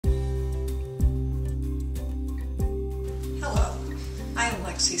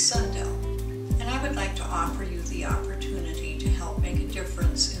Lexi Sundell, and I would like to offer you the opportunity to help make a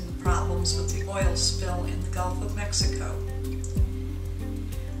difference in the problems with the oil spill in the Gulf of Mexico.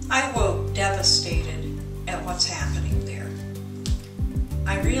 I woke devastated at what's happening there.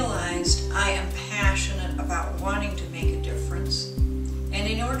 I realized I am passionate about wanting to make a difference, and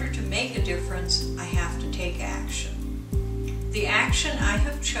in order to make a difference, I have to take action. The action I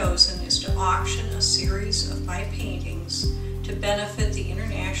have chosen is to auction a series of my paintings to benefit the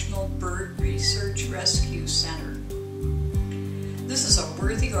International Bird Research Rescue Center. This is a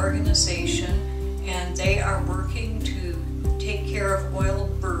worthy organization, and they are working to take care of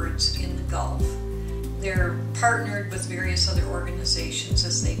oiled birds in the Gulf. They're partnered with various other organizations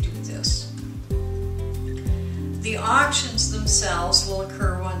as they do this. The auctions themselves will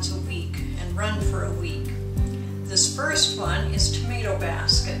occur once a week and run for a week. This first one is Tomato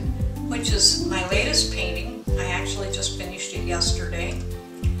Basket, which is my latest painting. I actually just finished it yesterday.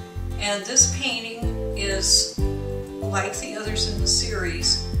 And this painting is, like the others in the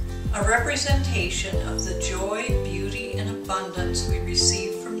series, a representation of the joy, beauty, and abundance we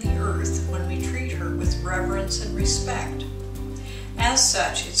receive from the earth when we treat her with reverence and respect. As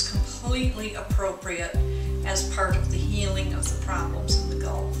such, it's completely appropriate as part of the healing of the problems in the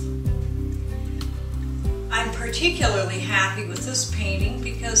Gulf. I'm particularly happy with this painting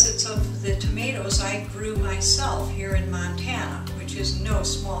because it's of the tomatoes I grew myself here in Montana, which is no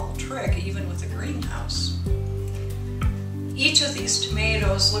small trick, even with a greenhouse. Each of these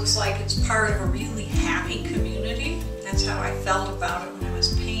tomatoes looks like it's part of a really happy community. That's how I felt about it when I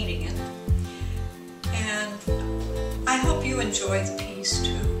was painting it. And I hope you enjoy the piece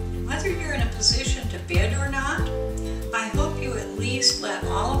too. Whether you're in a position to bid or not, I hope you at least let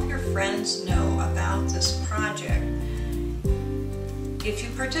all of your friends know about this project. If you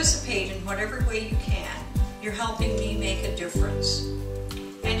participate in whatever way you can, you're helping me make a difference.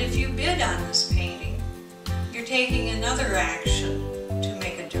 And if you bid on this painting, you're taking another action to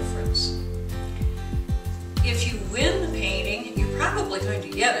make a difference. If you win the painting, you're probably going to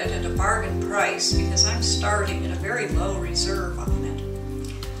get it at a bargain price because I'm starting at a very low reserve on it.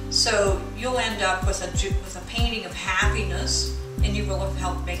 So you'll end up with a painting of happiness, and you will have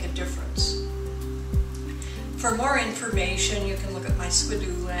helped make a difference. For more information, you can look at my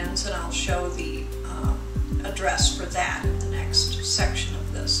Squidoo lens, and I'll show the address for that in the next section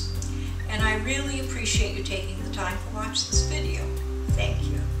of this. And I really appreciate you taking the time to watch this video. Thank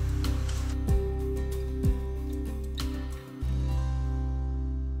you.